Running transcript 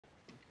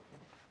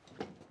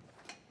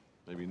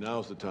Maybe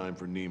now's the time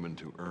for Neiman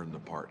to earn the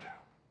part.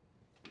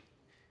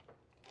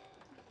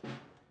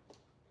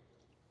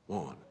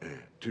 1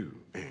 and 2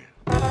 and...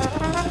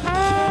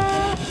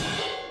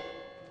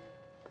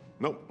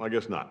 Nope, I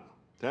guess not.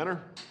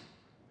 Tanner?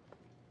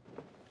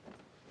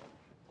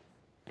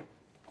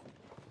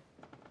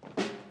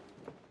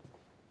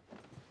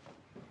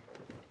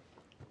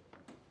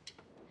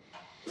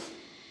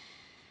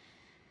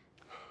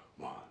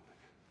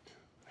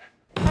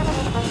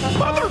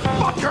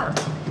 Motherfucker!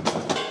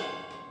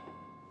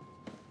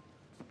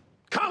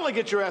 Connolly,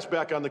 get your ass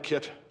back on the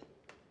kit.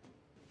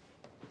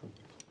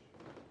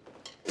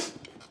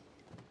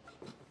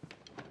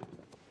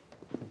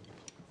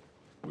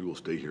 We will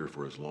stay here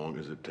for as long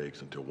as it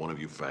takes until one of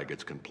you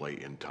faggots can play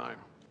in time.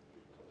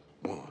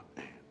 1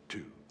 and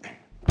 2 and...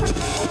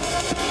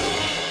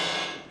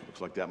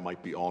 Looks like that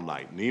might be all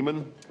night.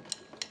 Neiman?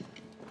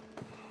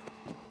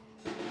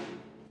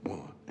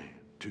 1 and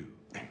 2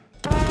 and...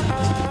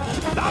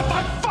 Not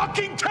my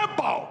fucking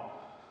tempo!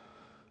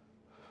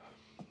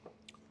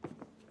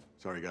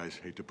 Sorry, guys.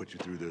 Hate to put you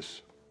through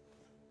this.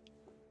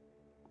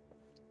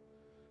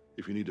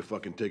 If you need to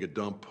fucking take a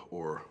dump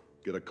or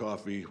get a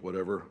coffee,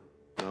 whatever,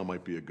 now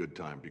might be a good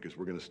time, because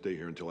we're gonna stay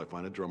here until I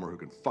find a drummer who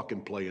can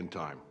fucking play in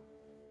time.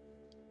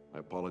 I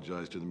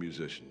apologize to the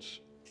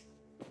musicians.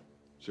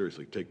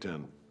 Seriously, take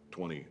 10,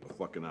 20, a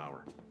fucking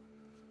hour.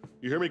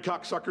 You hear me,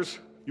 cocksuckers?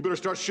 You better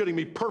start shitting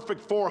me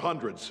perfect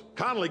 400s.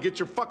 Connolly, get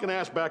your fucking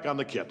ass back on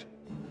the kit.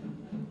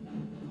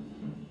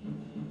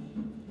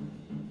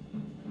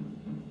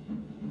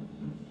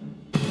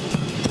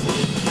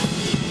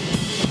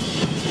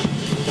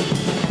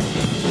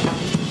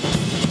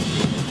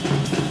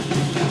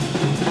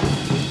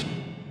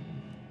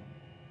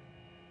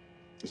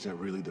 Is that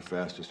really the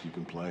fastest you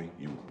can play,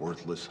 you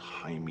worthless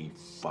Hymie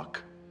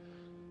fuck?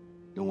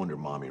 No wonder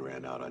Mommy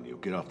ran out on you.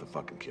 Get off the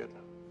fucking kit.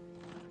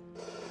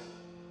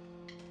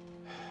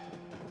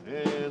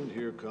 And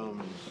here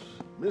comes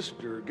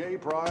Mr. Gay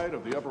Pride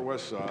of the Upper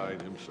West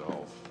Side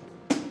himself.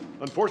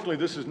 Unfortunately,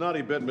 this is not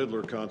a Bette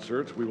Midler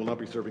concert. We will not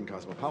be serving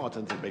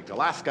cosmopolitans in baked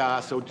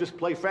Alaska, so just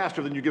play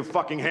faster than you give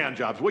fucking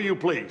handjobs, will you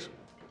please?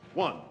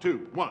 1,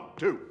 2, 1,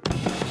 2.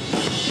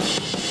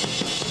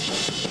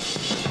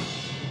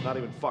 Not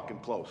even fucking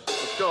close.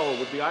 Let's go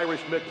with the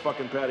Irish Mick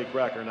fucking patty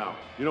cracker now.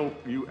 You know,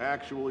 you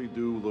actually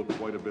do look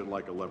quite a bit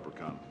like a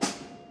leprechaun. I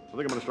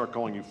think I'm gonna start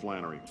calling you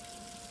Flannery.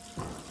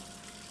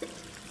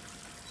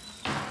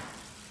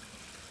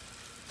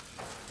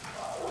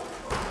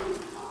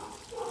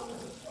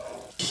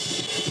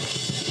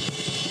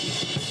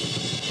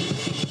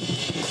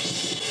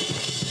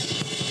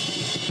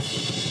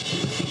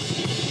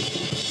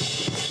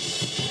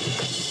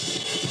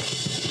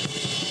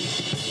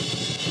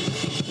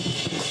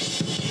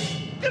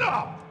 Get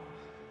up!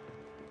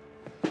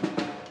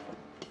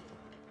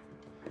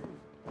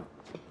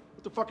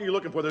 What the fuck are you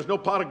looking for? There's no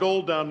pot of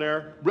gold down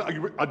there. Are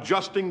you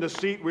adjusting the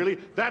seat, really?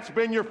 That's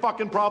been your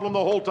fucking problem the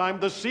whole time,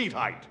 the seat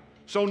height.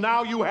 So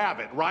now you have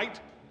it, right?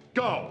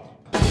 Go!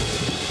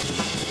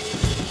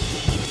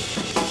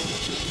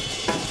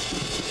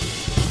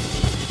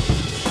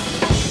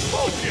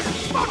 Bullshit!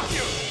 Fuck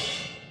you!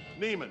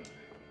 Neiman.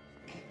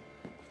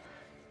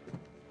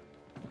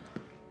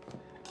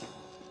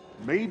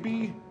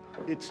 Maybe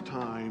it's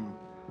time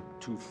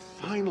to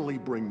finally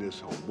bring this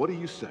home. What do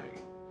you say?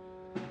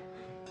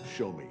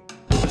 Show me.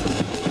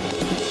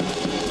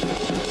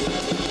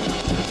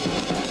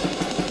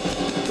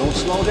 Don't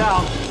slow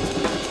down.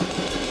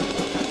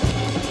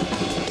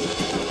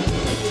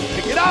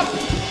 Pick it up!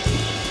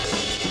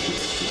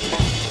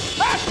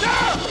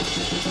 Faster!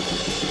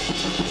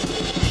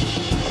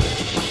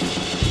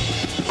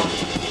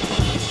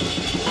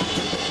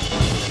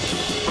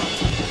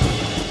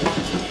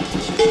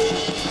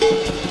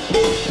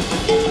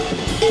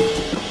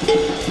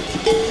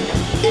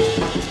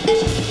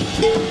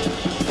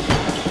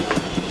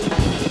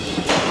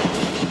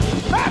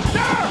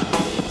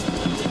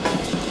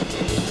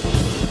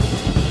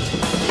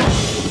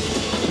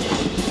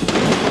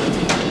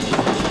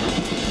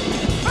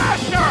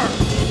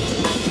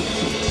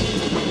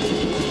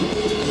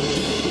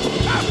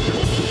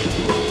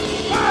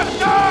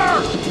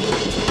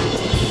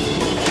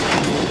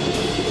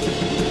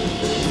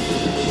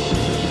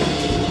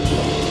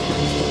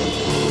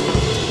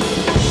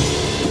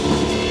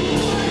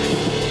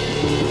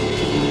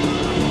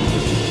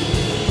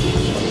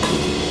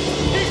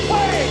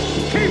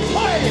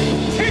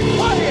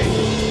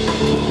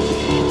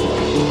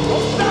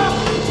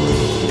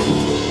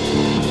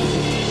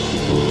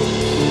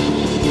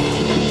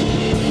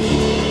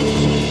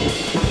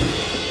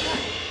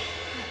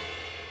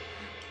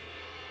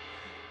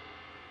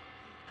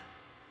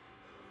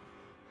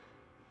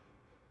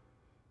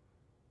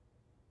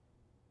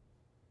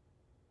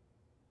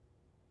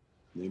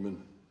 Neiman,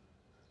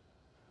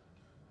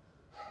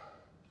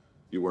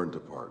 you earned the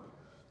part.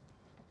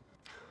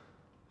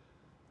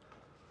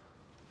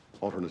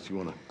 Alternates, you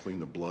want to clean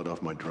the blood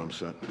off my drum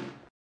set?